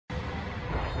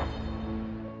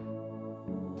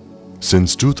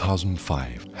Since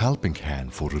 2005, Helping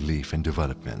Hand for Relief and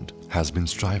Development has been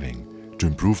striving to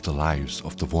improve the lives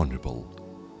of the vulnerable.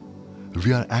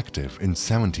 We are active in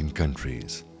 17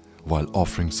 countries while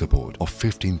offering support of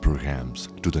 15 programs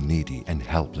to the needy and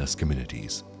helpless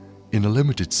communities. In a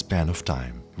limited span of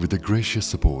time, with the gracious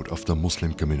support of the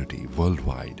Muslim community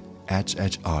worldwide,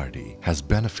 HHRD has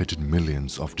benefited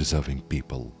millions of deserving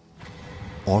people.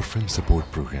 Orphan Support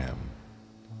Program.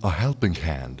 A helping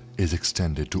hand is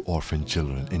extended to orphan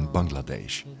children in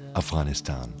Bangladesh,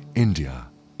 Afghanistan, India,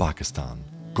 Pakistan,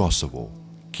 Kosovo,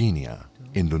 Kenya,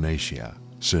 Indonesia,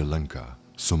 Sri Lanka,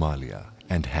 Somalia,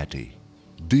 and Haiti.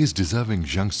 These deserving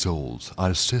young souls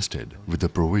are assisted with the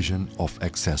provision of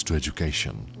access to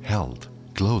education, health,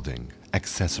 clothing,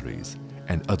 accessories,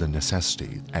 and other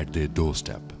necessities at their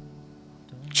doorstep.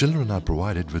 Children are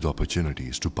provided with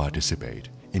opportunities to participate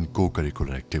in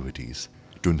co-curricular activities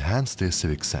to enhance their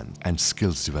civic sense and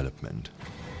skills development.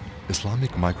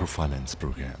 Islamic Microfinance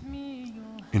Program.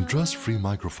 Interest-free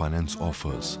microfinance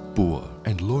offers poor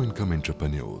and low-income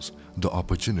entrepreneurs the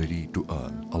opportunity to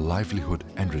earn a livelihood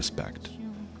and respect.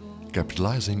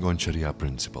 Capitalizing on Sharia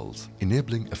principles,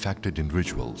 enabling affected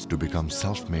individuals to become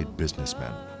self-made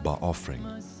businessmen by offering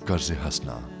Qarz-e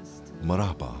Hasna,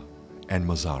 Marahba, and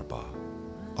Mazarba.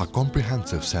 A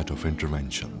comprehensive set of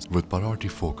interventions with priority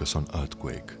focus on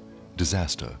earthquake,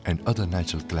 disaster, and other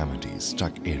natural calamities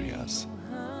struck areas.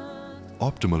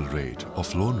 Optimal rate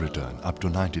of loan return up to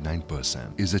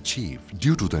 99% is achieved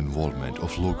due to the involvement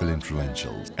of local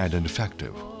interventions and an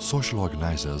effective social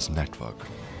organizers network.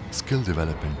 Skill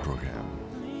Development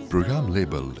Program. Program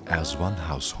labeled as One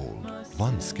Household,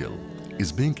 One Skill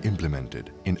is being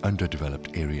implemented in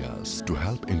underdeveloped areas to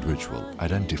help individuals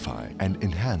identify and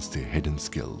enhance their hidden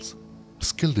skills.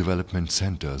 Skill development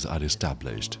centers are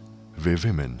established where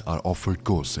women are offered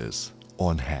courses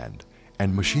on hand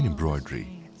and machine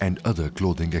embroidery and other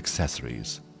clothing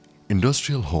accessories.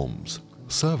 Industrial homes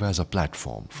serve as a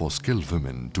platform for skilled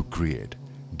women to create,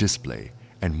 display,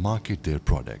 and market their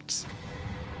products.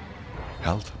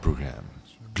 Health Program.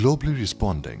 Globally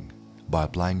responding by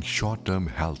applying short-term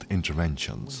health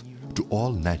interventions to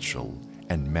all natural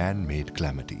and man-made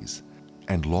calamities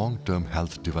and long-term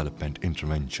health development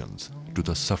interventions to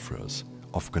the sufferers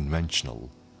of conventional,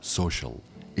 social,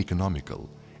 economical,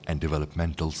 and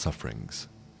developmental sufferings.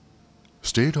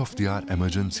 State-of-the-art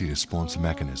emergency response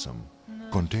mechanism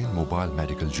contain mobile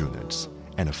medical units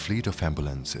and a fleet of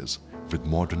ambulances with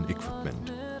modern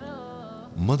equipment.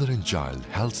 Mother and child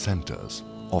health centers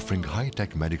offering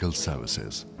high-tech medical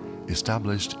services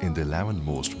established in the 11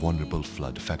 most vulnerable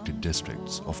flood-affected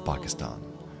districts of Pakistan.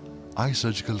 Eye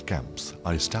surgical camps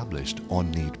are established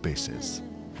on need basis.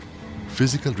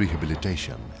 Physical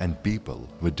rehabilitation and people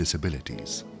with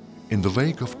disabilities. In the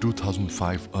wake of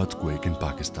 2005 earthquake in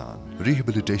Pakistan,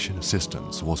 rehabilitation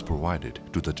assistance was provided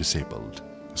to the disabled.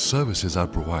 Services are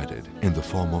provided in the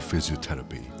form of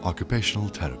physiotherapy, occupational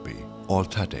therapy,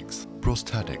 orthotics,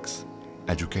 prosthetics,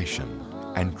 education,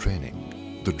 and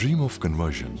training. The dream of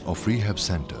conversion of rehab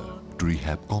center to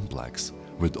rehab complex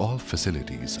with all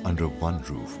facilities under one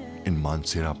roof in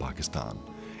Mansehra, Pakistan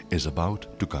is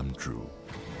about to come true.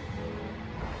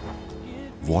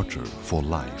 Water for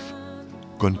life.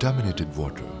 Contaminated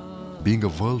water, being a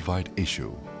worldwide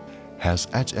issue, has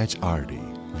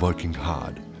HHRD working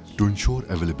hard to ensure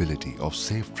availability of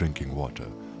safe drinking water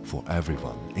for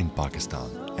everyone in Pakistan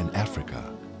and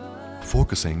Africa,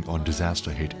 focusing on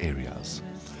disaster-hit areas.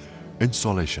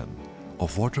 Installation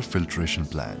of water filtration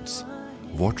plants,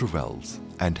 water wells,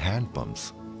 and hand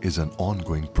pumps is an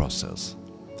ongoing process.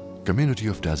 Community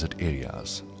of desert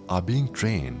areas are being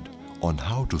trained on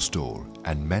how to store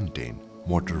and maintain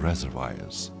water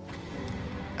reservoirs.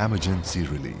 Emergency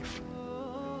relief.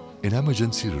 In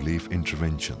emergency relief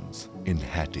interventions in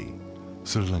Haiti,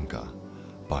 Sri Lanka,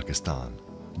 Pakistan,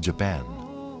 Japan,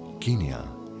 Kenya,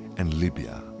 and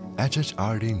Libya,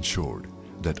 HHRD ensured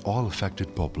that all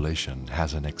affected population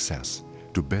has an access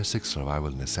to basic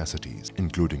survival necessities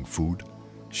including food,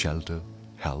 shelter,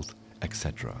 health,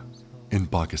 etc. In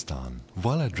Pakistan,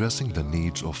 while addressing the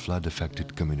needs of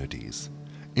flood-affected communities,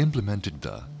 implemented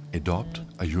the Adopt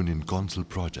a Union Council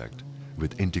project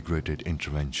with integrated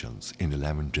interventions in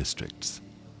 11 districts.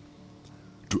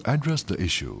 To address the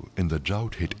issue in the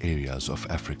drought-hit areas of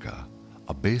Africa,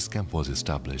 a base camp was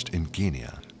established in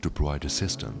Kenya to provide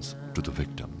assistance to the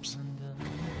victims.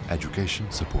 Education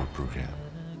Support Program.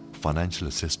 Financial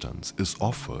assistance is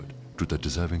offered to the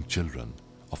deserving children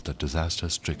of the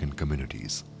disaster-stricken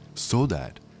communities so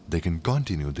that they can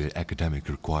continue their academic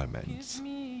requirements.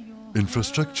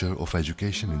 Infrastructure of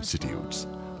education institutes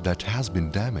that has been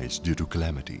damaged due to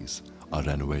calamities are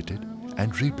renovated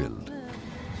and rebuilt.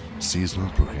 Seasonal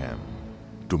program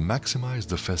to maximize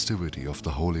the festivity of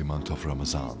the holy month of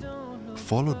Ramadan,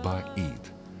 followed by Eid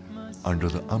under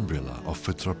the umbrella of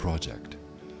Fitra project.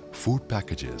 Food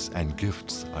packages and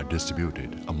gifts are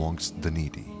distributed amongst the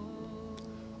needy.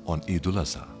 On Eid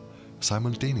al-Adha,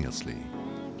 simultaneously,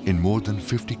 in more than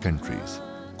 50 countries,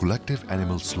 collective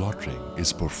animal slaughtering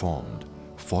is performed,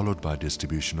 followed by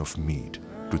distribution of meat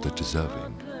to the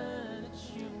deserving.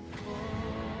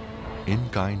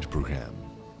 In-kind program.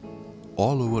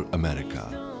 All over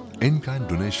America, in-kind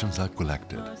donations are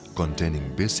collected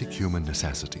containing basic human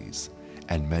necessities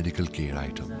and medical care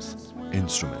items,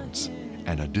 instruments,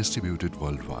 and are distributed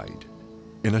worldwide.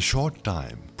 In a short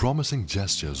time, promising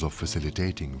gestures of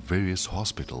facilitating various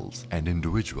hospitals and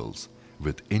individuals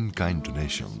with in-kind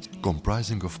donations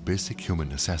comprising of basic human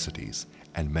necessities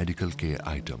and medical care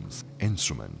items,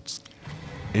 instruments.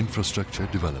 Infrastructure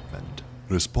development.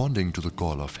 Responding to the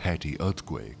call of Haiti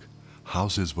earthquake,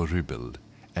 houses were rebuilt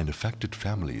and affected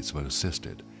families were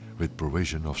assisted with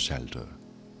provision of shelter.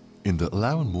 In the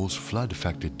 11 most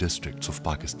flood-affected districts of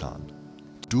Pakistan,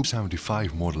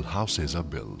 275 model houses are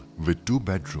built with 2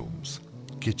 bedrooms,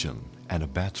 kitchen and a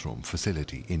bathroom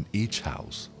facility in each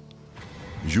house.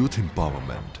 Youth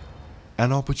empowerment.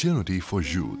 An opportunity for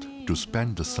youth to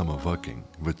spend the summer working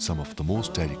with some of the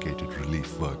most dedicated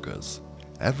relief workers.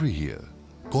 Every year,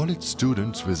 college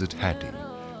students visit Haiti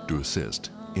to assist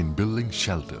in building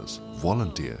shelters,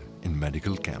 volunteer in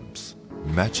medical camps.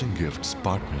 Matching Gifts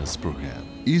Partners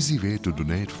Program. Easy way to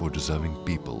donate for deserving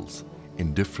peoples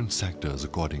in different sectors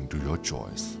according to your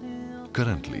choice.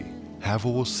 Currently, have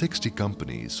over 60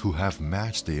 companies who have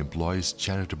matched their employees'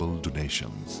 charitable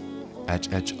donations.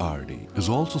 HHRD is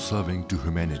also serving to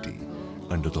humanity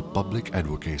under the public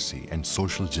advocacy and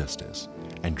social justice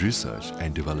and research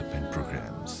and development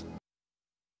programs.